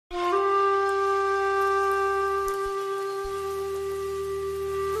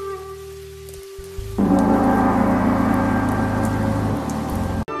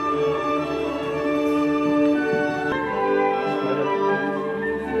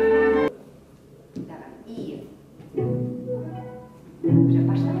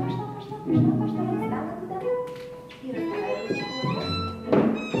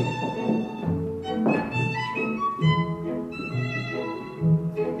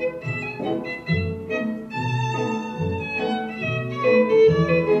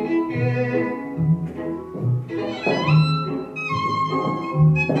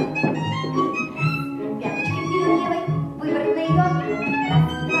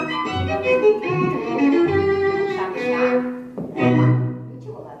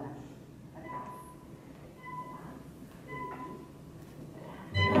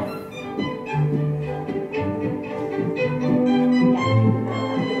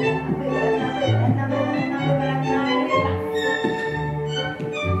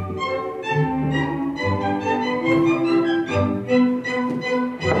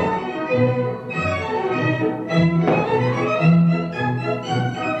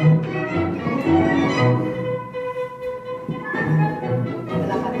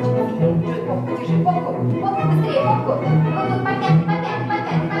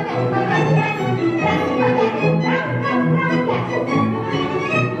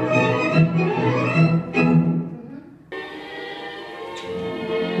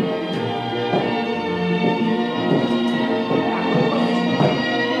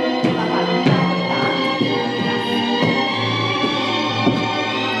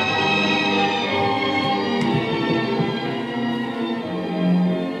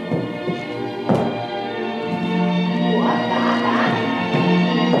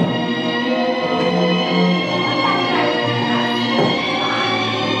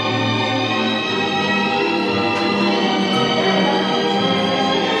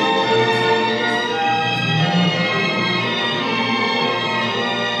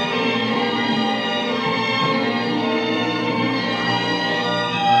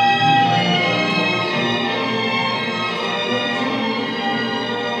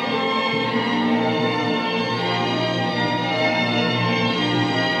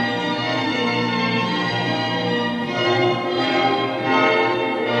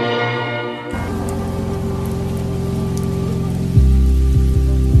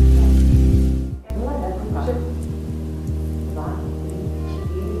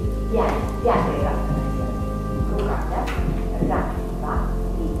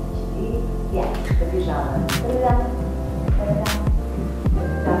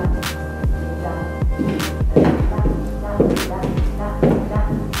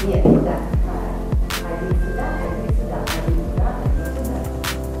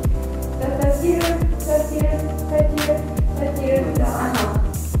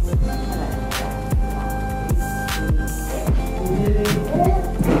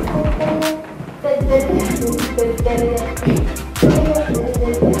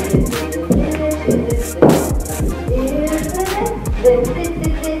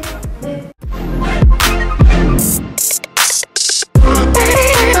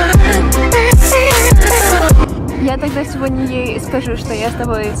Я тогда сегодня ей скажу, что я с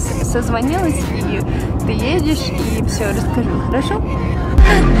тобой созвонилась, и ты едешь, и все расскажу, хорошо?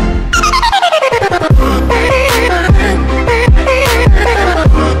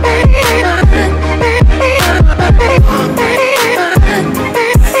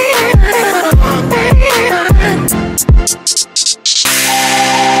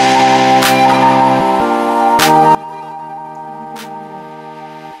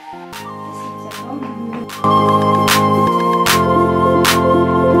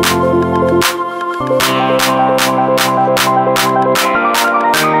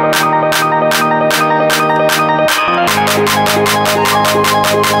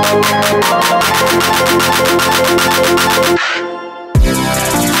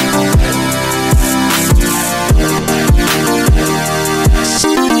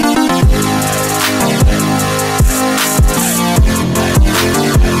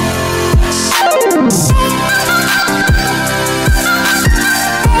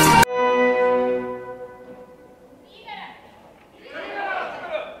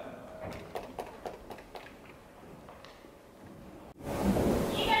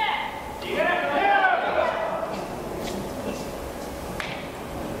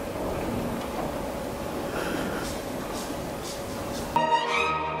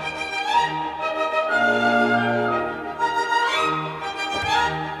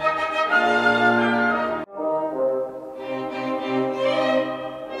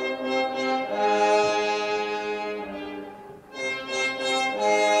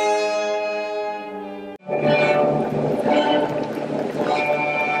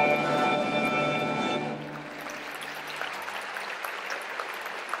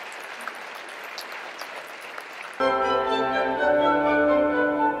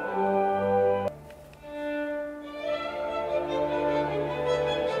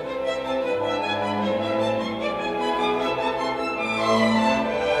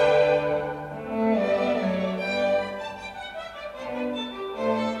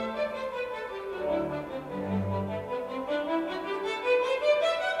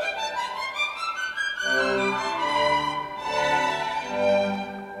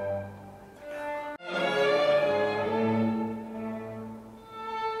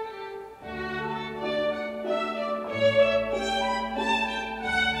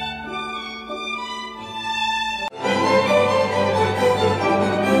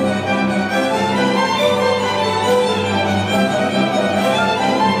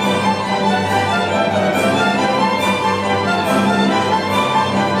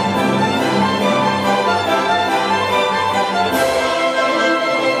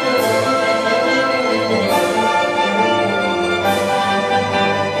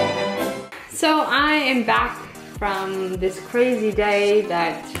 this crazy day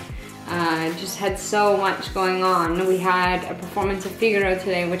that just had so much going on. We had a performance of Figaro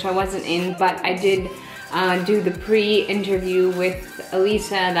today, which I wasn't in, but I did do the pre-interview with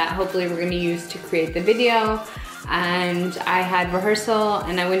Elisa that hopefully we're gonna use to create the video. And I had rehearsal,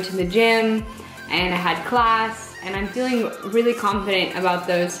 and I went to the gym, and I had class, and I'm feeling really confident about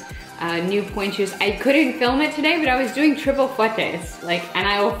those new pointers. I couldn't film it today, but I was doing triple fouettes, and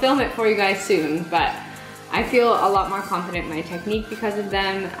I will film it for you guys soon, but I feel a lot more confident in my technique because of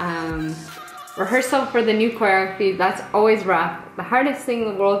them. Rehearsal for the new choreography, that's always rough. The hardest thing in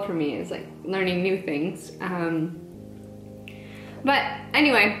the world for me is learning new things. But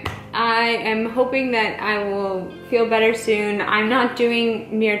anyway, I am hoping that I will feel better soon. I'm not doing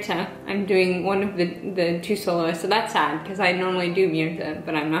Rbth. I'm doing one of the two soloists, so that's sad because I normally do Rbth,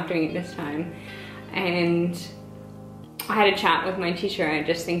 but I'm not doing it this time. And I had a chat with my teacher. I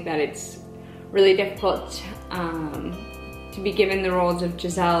just think that it's really difficult to be given the roles of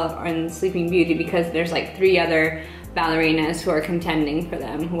Giselle and Sleeping Beauty because there's 3 other ballerinas who are contending for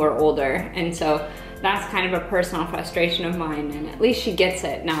them who are older, and so that's kind of a personal frustration of mine, and at least she gets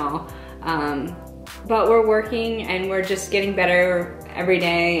it now. But we're working and we're just getting better every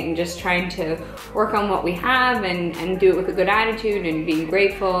day and just trying to work on what we have and do it with a good attitude and being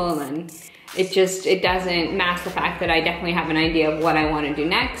grateful, and it doesn't mask the fact that I definitely have an idea of what I want to do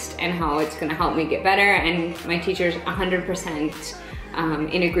next and how it's going to help me get better, and my teacher's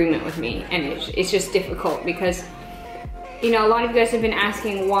 100% in agreement with me, and it's just difficult because a lot of you guys have been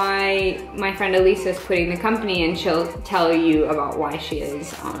asking why my friend Elisa is quitting the company, and she'll tell you about why she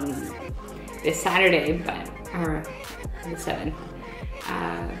is on this Saturday, or the 7th.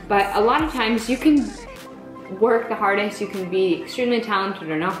 But a lot of times you can work the hardest, you can be extremely talented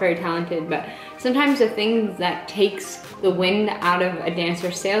or not very talented, but sometimes the thing that takes the wind out of a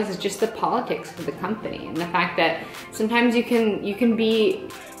dancer's sails is just the politics of the company, and the fact that sometimes you can be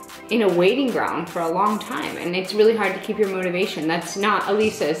in a waiting ground for a long time, and it's really hard to keep your motivation. That's not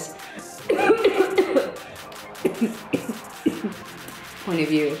Elisa's point of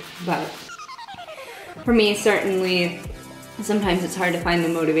view, but for me, certainly, sometimes it's hard to find the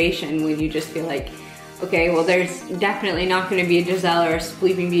motivation when you just feel like, okay, well, there's definitely not going to be a Giselle or a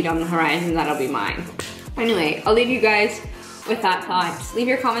Sleeping Beauty on the horizon, that'll be mine. Anyway, I'll leave you guys with that thought. Leave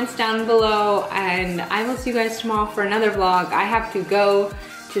your comments down below, and I will see you guys tomorrow for another vlog. I have to go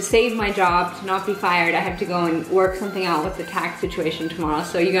to save my job, to not be fired. I have to go and work something out with the tax situation tomorrow,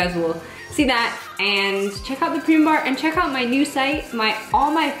 so you guys will see that. And check out the Prima Bar, and check out my new site. All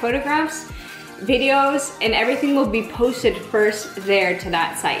my photographs, videos, and everything will be posted first there to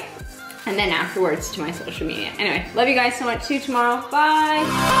that site, and then afterwards to my social media. Anyway, love you guys so much. See you tomorrow.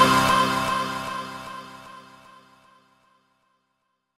 Bye.